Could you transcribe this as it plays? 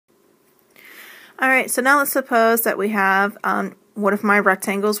Alright, so now let's suppose that we have, what if my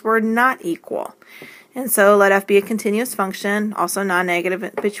rectangles were not equal? And so let f be a continuous function, also non-negative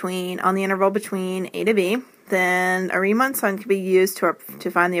on the interval between a to b. Then a Riemann sum can be used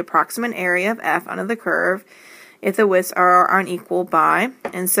to find the approximate area of f under the curve if the widths are unequal by.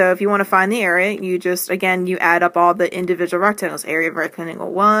 And so if you want to find the area, you just, again, you add up all the individual rectangles. Area of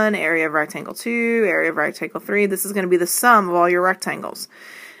rectangle 1, area of rectangle 2, area of rectangle 3. This is going to be the sum of all your rectangles.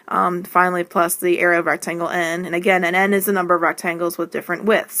 Finally, plus the area of rectangle n. And again, an n is the number of rectangles with different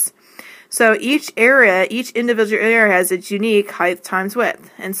widths. So each individual area has its unique height times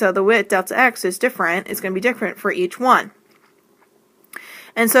width. And so the width, delta x, is different. It's going to be different for each one.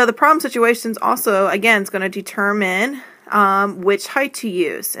 And so the problem situations also, again, is going to determine which height to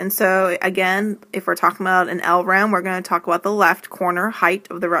use. And so, again, if we're talking about an LRM, we're going to talk about the left corner height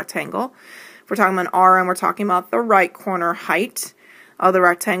of the rectangle. If we're talking about an RM, we're talking about the right corner height of the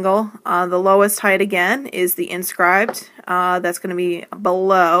rectangle. The lowest height, again, is the inscribed. That's going to be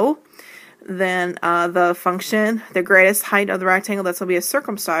below. Then the function, the greatest height of the rectangle, that's going to be a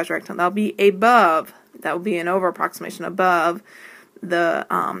circumscribed rectangle. That'll be above. That will be an over approximation above the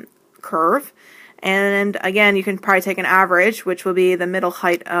curve. And again, you can probably take an average, which will be the middle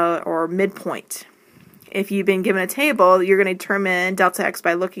height or midpoint. If you've been given a table, you're going to determine delta x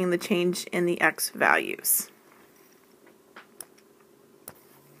by looking at the change in the x values.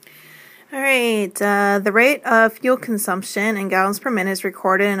 Alright, the rate of fuel consumption in gallons per minute is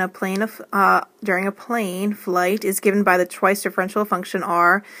recorded in a plane during a plane flight is given by the twice differential function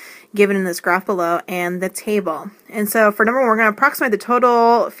r given in this graph below and the table. And so for number one, we're going to approximate the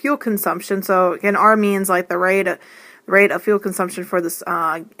total fuel consumption. So again, r means like the rate of fuel consumption for this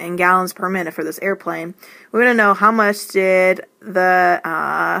in gallons per minute for this airplane. We're going to know how much did the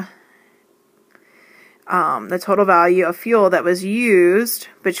total value of fuel that was used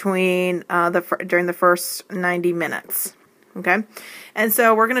between during the first 90 minutes. Okay, and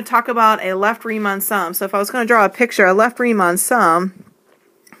so we're going to talk about a left Riemann sum. So if I was going to draw a picture, a left Riemann sum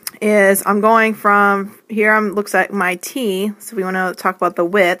is I'm going from here. Looks like my t. So we want to talk about the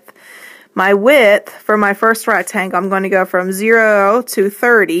width. My width for my first rectangle, I'm going to go from 0 to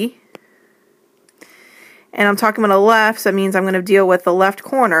 30. And I'm talking about a left, so that means I'm going to deal with the left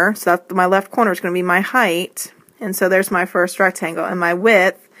corner. So my left corner is going to be my height. And so there's my first rectangle. And my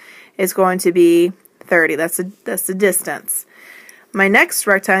width is going to be 30. That's the distance. My next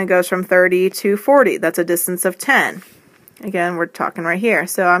rectangle goes from 30 to 40. That's a distance of 10. Again, we're talking right here.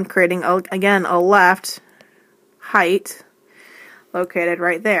 So I'm creating, again, a left height located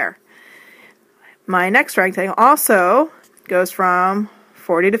right there. My next rectangle also goes from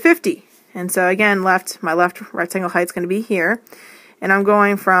 40 to 50. And so again, my left rectangle height is going to be here. And I'm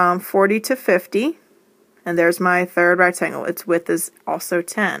going from 40 to 50. And there's my third rectangle. Its width is also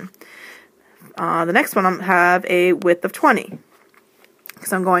 10. The next one I have a width of 20.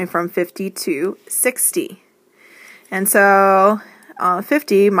 Because I'm going from 50 to 60. And so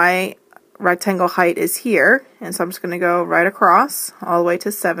 50, my rectangle height is here. And so I'm just going to go right across all the way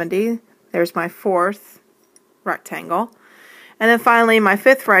to 70. There's my fourth rectangle. And then finally, my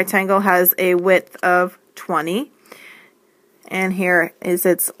fifth rectangle has a width of 20. And here is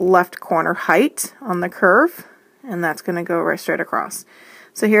its left corner height on the curve. And that's going to go right straight across.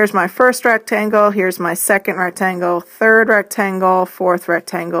 So here's my first rectangle. Here's my second rectangle, third rectangle, fourth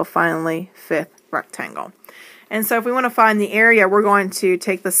rectangle, finally, fifth rectangle. And so if we want to find the area, we're going to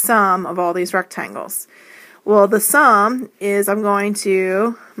take the sum of all these rectangles. Well, the sum is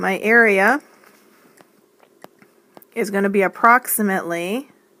my area is going to be approximately,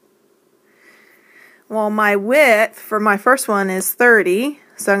 well, my width for my first one is 30,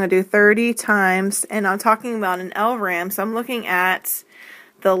 so I'm going to do 30 times, and I'm talking about an LRAM, so I'm looking at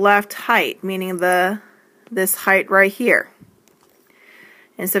the left height, meaning this height right here.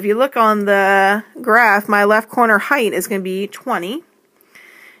 And so if you look on the graph, my left corner height is going to be 20,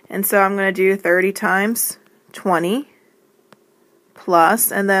 and so I'm going to do 30 times 20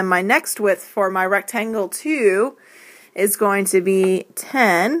 plus, and then my next width for my rectangle 2 is going to be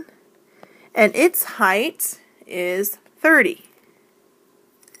 10, and its height is 30.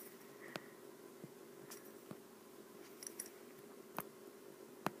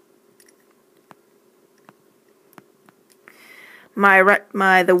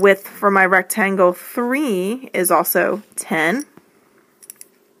 The width for my rectangle 3 is also 10.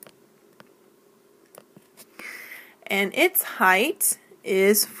 And its height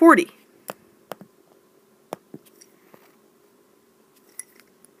is 40.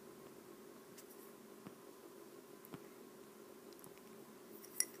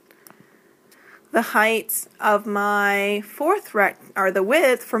 the height of my the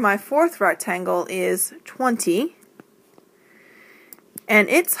width for my fourth rectangle is 20, and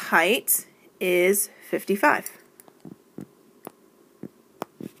its height is 55.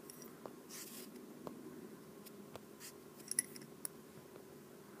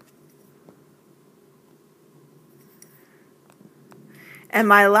 And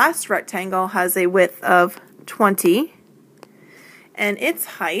my last rectangle has a width of 20, and its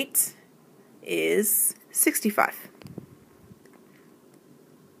height is 65.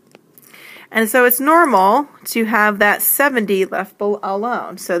 And so it's normal to have that 70 left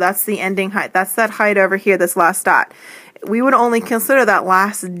alone. So that's the ending height. That's that height over here, this last dot. We would only consider that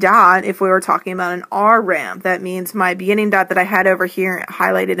last dot if we were talking about an R ramp. That means my beginning dot that I had over here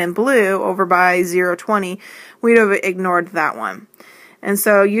highlighted in blue over by 0.20, we'd have ignored that one. And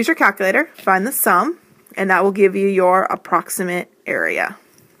so use your calculator, find the sum, and that will give you your approximate area.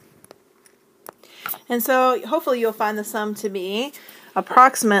 And so hopefully you'll find the sum to be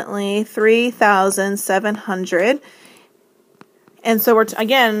approximately 3,700. And so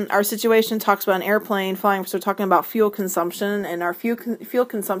again, our situation talks about an airplane flying, so we're talking about fuel consumption, and our fuel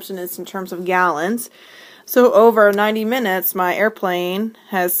consumption is in terms of gallons. So over 90 minutes, my airplane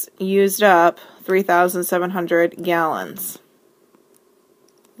has used up 3,700 gallons.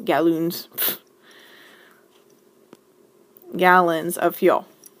 Gallons of fuel.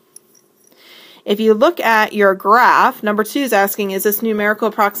 If you look at your graph, number 2 is asking, is this numerical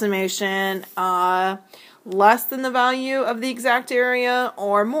approximation less than the value of the exact area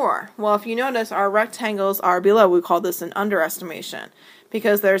or more? Well, if you notice, our rectangles are below. We call this an underestimation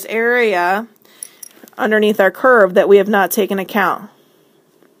because there's area underneath our curve that we have not taken account.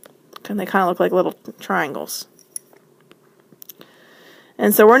 And they kind of look like little triangles.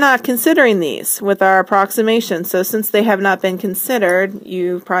 And so we're not considering these with our approximation. So since they have not been considered,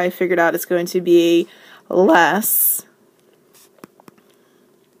 you probably figured out it's going to be less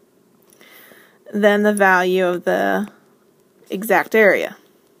than the value of the exact area.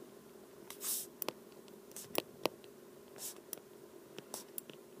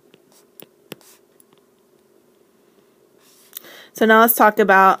 So now let's talk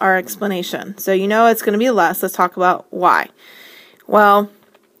about our explanation. So you know it's going to be less. Let's talk about why. Well,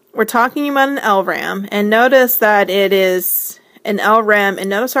 we're talking about an LRAM, and notice that it is an LRAM, and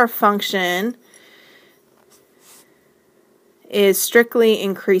notice our function is strictly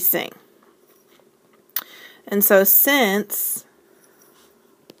increasing. And so since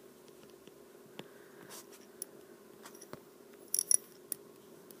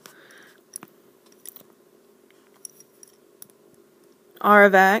R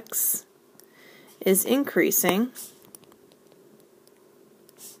of x is increasing,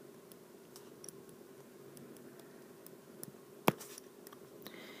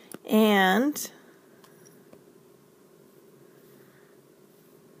 and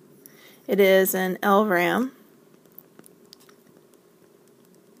it is an LRAM,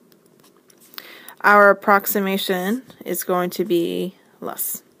 our approximation is going to be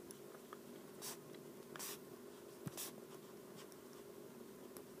less.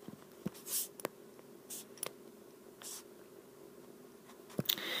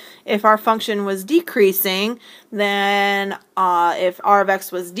 If our function was decreasing, then if R of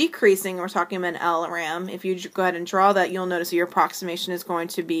x was decreasing, we're talking about an LRAM. If you go ahead and draw that, you'll notice your approximation is going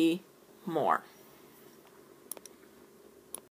to be more.